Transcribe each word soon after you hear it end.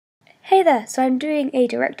Hey there, so I'm doing a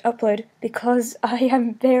direct upload because I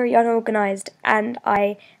am very unorganised and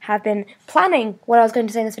I have been planning what I was going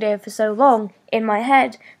to say in this video for so long in my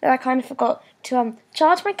head that I kind of forgot to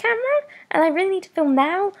charge my camera, and I really need to film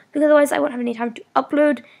now because otherwise I won't have any time to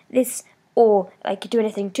upload this or like do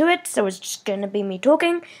anything to it, so it's just going to be me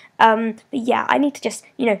talking. But yeah, I need to just,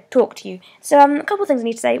 talk to you. So a couple of things I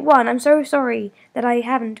need to say. One, I'm so sorry that I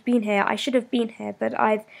haven't been here. I should have been here, but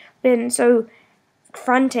I've been so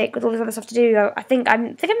frantic with all this other stuff to do. I think I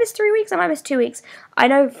missed 3 weeks. I might miss 2 weeks. I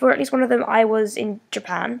know for at least one of them I was in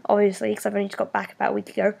Japan, obviously, because I've only just got back about a week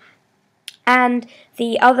ago. And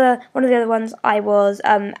one of the other ones I was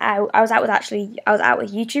out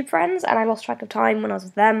with YouTube friends, and I lost track of time when I was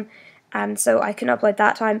with them, and so I couldn't upload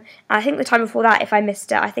that time. And I think the time before that, if I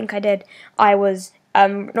missed it, I think I did. I was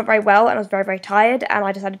not very well, and I was very, very tired, and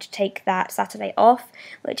I decided to take that Saturday off,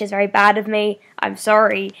 which is very bad of me. I'm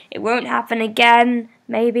sorry. It won't happen again.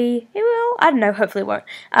 Maybe it will. I don't know. Hopefully it won't.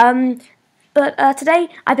 But today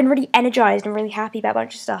I've been really energized and really happy about a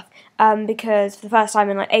bunch of stuff, because for the first time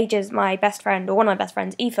in like ages, my best friend, or one of my best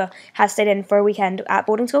friends, Aoife, has stayed in for a weekend at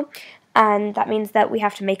boarding school, and that means that we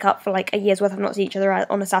have to make up for like a year's worth of not seeing each other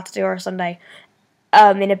on a Saturday or a Sunday.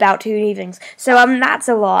 In about 2 evenings. So that's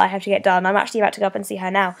a lot I have to get done. I'm actually about to go up and see her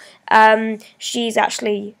now. She's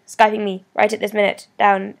actually Skyping me right at this minute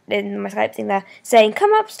down in my Skype thing there, saying,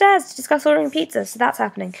 come upstairs to discuss ordering pizza. So that's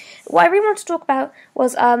happening. What I really wanted to talk about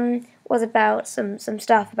was about some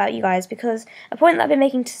stuff about you guys, because a point that I've been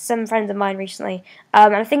making to some friends of mine recently,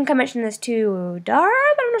 and I think I mentioned this to Dara,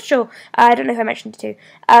 but I'm not sure. I don't know who I mentioned it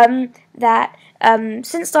to. That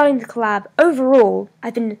since starting the collab, overall,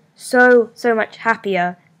 I've been so much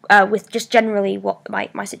happier with just generally what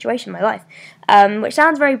my situation, my life, which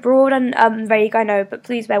sounds very broad and very vague, I know, but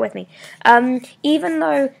please bear with me. Even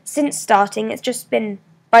though since starting it's just been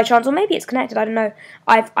by chance, or maybe it's connected, I don't know,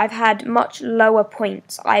 I've had much lower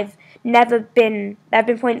points. There have been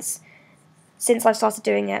points since I've started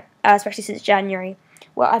doing it, especially since January,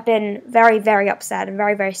 where I've been very, very upset and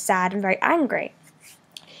very, very sad and very angry.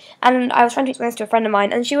 And I was trying to explain this to a friend of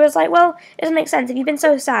mine, and she was like, well, it doesn't make sense. If you've been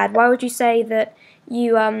so sad, why would you say that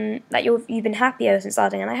you've been happier since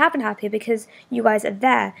starting? And I have been happier because you guys are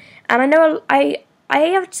there. And I know I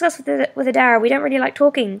have discussed with Adara, we don't really like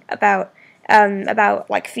talking about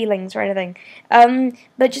like feelings or anything.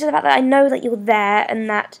 But just the fact that I know that you're there, and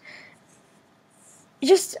that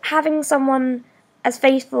just having someone as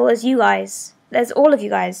faithful as you guys, there's all of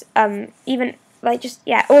you guys, even like just,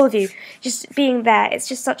 yeah, all of you, just being there, it's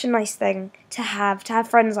just such a nice thing to have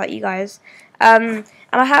friends like you guys. And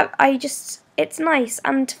it's nice,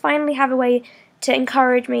 and to finally have a way to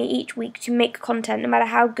encourage me each week to make content, no matter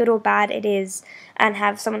how good or bad it is, and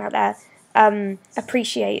have someone out there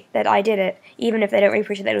appreciate that I did it, even if they don't really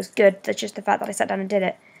appreciate that it was good. That's just the fact that I sat down and did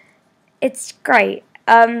it. It's great.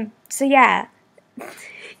 So yeah,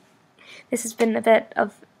 this has been a bit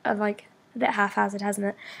of like a bit haphazard, hasn't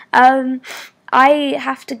it? I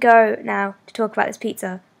have to go now to talk about this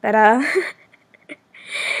pizza, but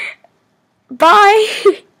bye.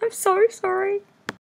 I'm so sorry.